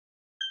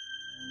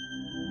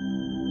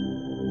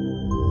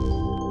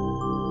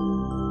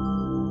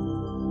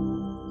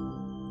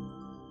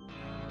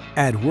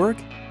at work,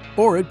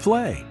 or at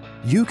play.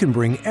 You can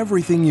bring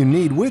everything you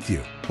need with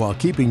you while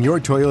keeping your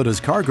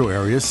Toyota's cargo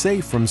area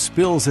safe from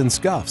spills and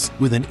scuffs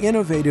with an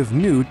innovative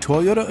new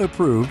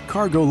Toyota-approved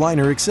cargo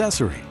liner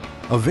accessory.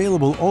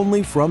 Available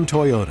only from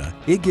Toyota,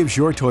 it gives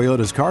your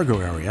Toyota's cargo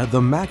area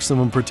the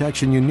maximum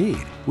protection you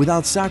need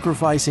without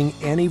sacrificing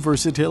any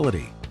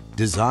versatility.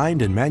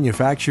 Designed and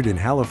manufactured in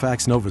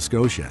Halifax, Nova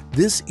Scotia,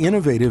 this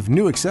innovative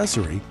new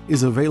accessory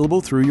is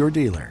available through your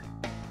dealer.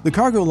 The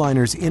cargo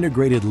liner's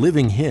integrated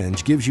living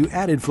hinge gives you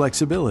added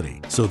flexibility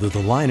so that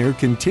the liner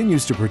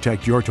continues to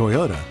protect your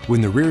Toyota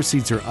when the rear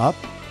seats are up,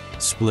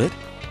 split,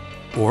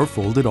 or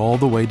folded all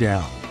the way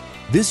down.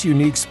 This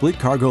unique split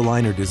cargo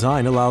liner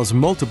design allows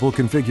multiple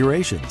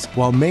configurations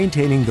while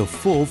maintaining the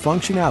full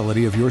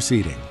functionality of your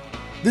seating.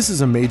 This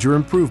is a major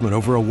improvement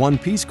over a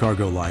one-piece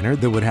cargo liner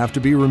that would have to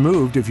be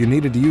removed if you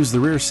needed to use the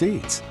rear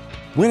seats.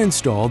 When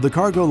installed, the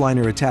cargo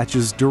liner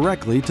attaches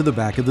directly to the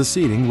back of the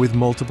seating with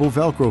multiple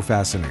Velcro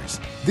fasteners.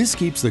 This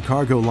keeps the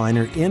cargo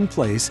liner in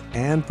place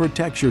and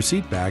protects your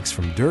seat backs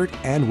from dirt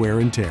and wear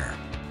and tear.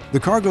 The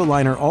cargo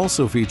liner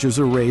also features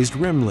a raised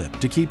rim lip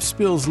to keep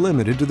spills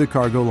limited to the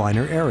cargo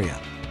liner area.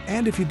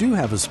 And if you do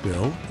have a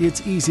spill,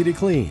 it's easy to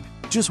clean.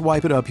 Just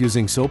wipe it up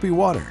using soapy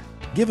water,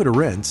 give it a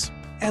rinse,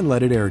 and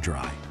let it air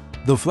dry.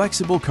 The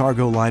flexible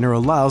cargo liner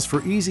allows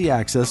for easy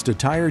access to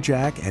tire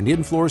jack and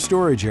in-floor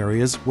storage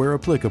areas where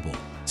applicable.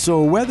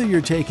 So whether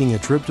you're taking a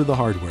trip to the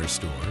hardware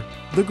store,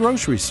 the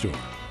grocery store,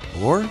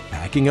 or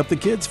packing up the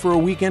kids for a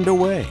weekend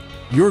away,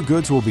 your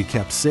goods will be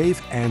kept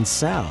safe and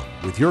sound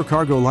with your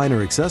cargo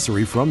liner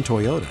accessory from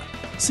Toyota.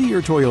 See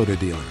your Toyota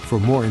dealer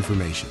for more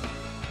information.